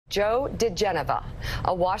Joe diGenova,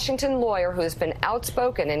 a Washington lawyer who's been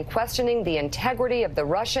outspoken in questioning the integrity of the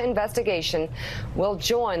Russia investigation, will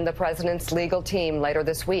join the president's legal team later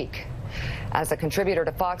this week. As a contributor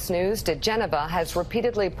to Fox News, diGenova has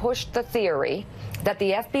repeatedly pushed the theory that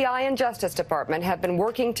the FBI and Justice Department have been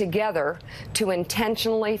working together to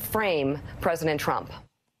intentionally frame President Trump.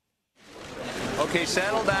 Okay,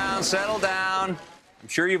 settle down, settle down. I'm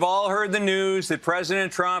sure you've all heard the news that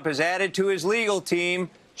President Trump has added to his legal team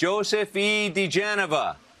Joseph E.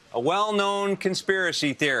 diGenova, a well-known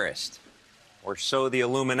conspiracy theorist, or so the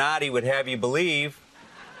Illuminati would have you believe.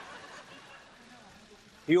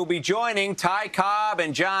 He will be joining Ty Cobb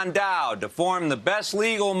and John Dowd to form the best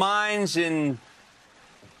legal minds in...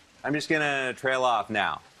 I'm just going to trail off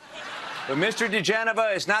now. But Mr.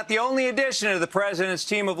 diGenova is not the only addition to the president's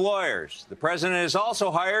team of lawyers. The president has also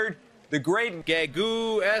hired the great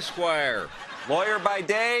Gagoo Esquire, lawyer by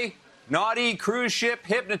day, naughty cruise ship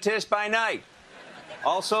hypnotist by night.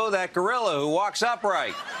 Also, that gorilla who walks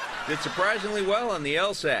upright. Did surprisingly well on the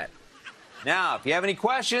LSAT. Now, if you have any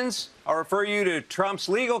questions, I'll refer you to Trump's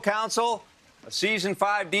legal counsel, a Season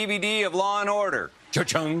 5 DVD of Law & Order.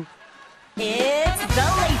 Cha-chung. It's The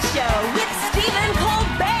Late Show with Stephen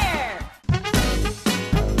Colbert.